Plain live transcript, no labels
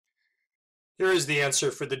Here is the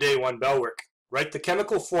answer for the day 1 bell work. Write the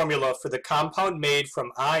chemical formula for the compound made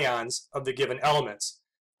from ions of the given elements.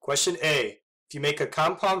 Question A. If you make a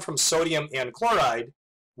compound from sodium and chloride,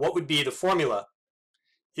 what would be the formula?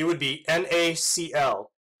 It would be NaCl.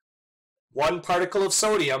 1 particle of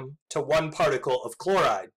sodium to 1 particle of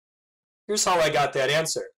chloride. Here's how I got that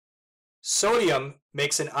answer. Sodium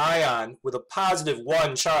makes an ion with a positive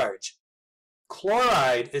 1 charge.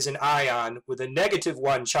 Chloride is an ion with a negative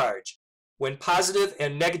 1 charge. When positive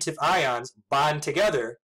and negative ions bond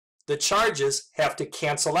together, the charges have to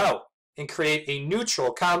cancel out and create a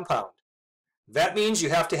neutral compound. That means you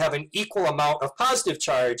have to have an equal amount of positive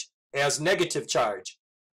charge as negative charge.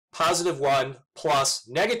 Positive 1 plus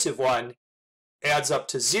negative 1 adds up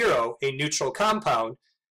to 0, a neutral compound,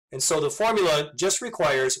 and so the formula just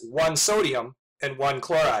requires 1 sodium and 1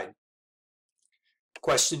 chloride.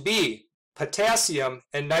 Question B, potassium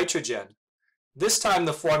and nitrogen. This time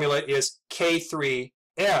the formula is K3N.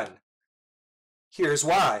 Here's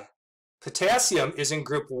why. Potassium is in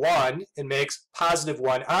group 1 and makes positive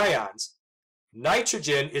 1 ions.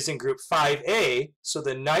 Nitrogen is in group 5A, so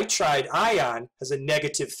the nitride ion has a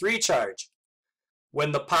negative 3 charge.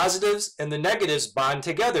 When the positives and the negatives bond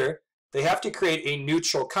together, they have to create a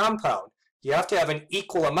neutral compound. You have to have an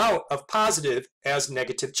equal amount of positive as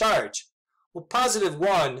negative charge. Well, positive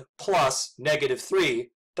 1 plus negative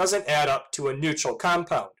 3 doesn't add up to a neutral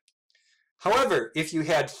compound. However, if you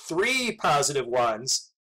had 3 positive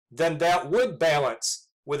 1s, then that would balance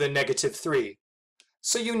with a negative 3.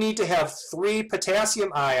 So you need to have 3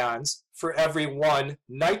 potassium ions for every 1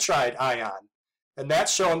 nitride ion. And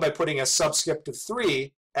that's shown by putting a subscript of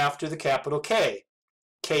 3 after the capital K,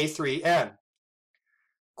 K3N.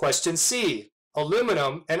 Question C,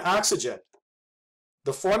 aluminum and oxygen.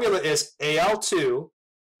 The formula is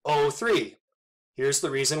Al2O3. Here's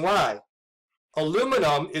the reason why.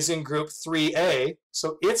 Aluminum is in group 3A,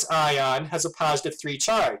 so its ion has a positive 3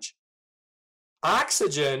 charge.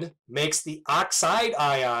 Oxygen makes the oxide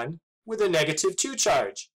ion with a negative 2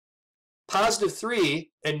 charge. Positive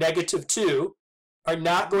 3 and negative 2 are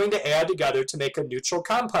not going to add together to make a neutral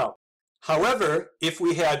compound. However, if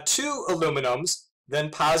we had 2 aluminums, then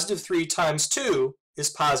positive 3 times 2 is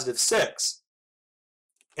positive 6.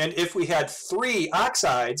 And if we had 3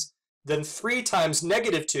 oxides, then 3 times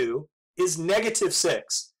negative 2 is negative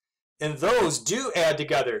 6. And those do add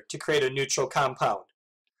together to create a neutral compound.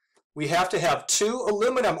 We have to have 2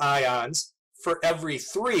 aluminum ions for every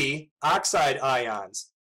 3 oxide ions.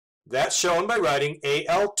 That's shown by writing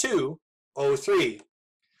Al2O3.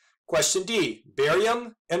 Question D,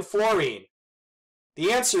 barium and fluorine.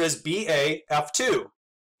 The answer is BaF2.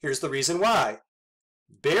 Here's the reason why.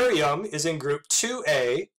 Barium is in group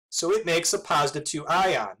 2A, so it makes a positive 2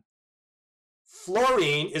 ion.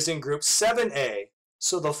 Fluorine is in group 7A,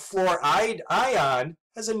 so the fluoride ion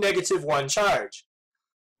has a negative 1 charge.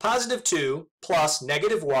 Positive 2 plus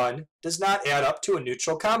negative 1 does not add up to a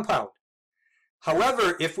neutral compound.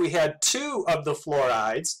 However, if we had 2 of the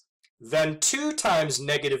fluorides, then 2 times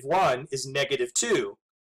negative 1 is negative 2,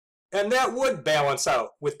 and that would balance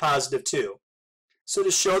out with positive 2. So to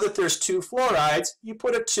show that there's 2 fluorides, you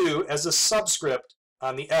put a 2 as a subscript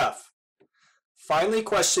on the F. Finally,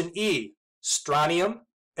 question E, strontium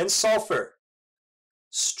and sulfur.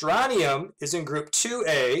 Strontium is in group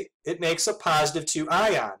 2A, it makes a positive 2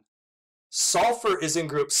 ion. Sulfur is in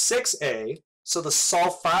group 6A, so the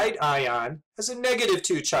sulfide ion has a negative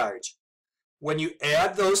 2 charge. When you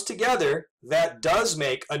add those together, that does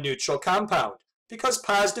make a neutral compound, because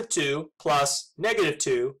positive 2 plus negative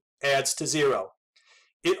 2 adds to 0.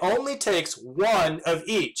 It only takes 1 of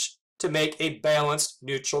each to make a balanced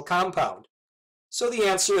neutral compound. So the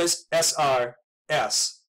answer is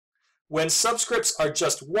SRS. When subscripts are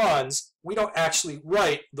just 1s, we don't actually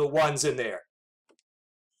write the 1s in there.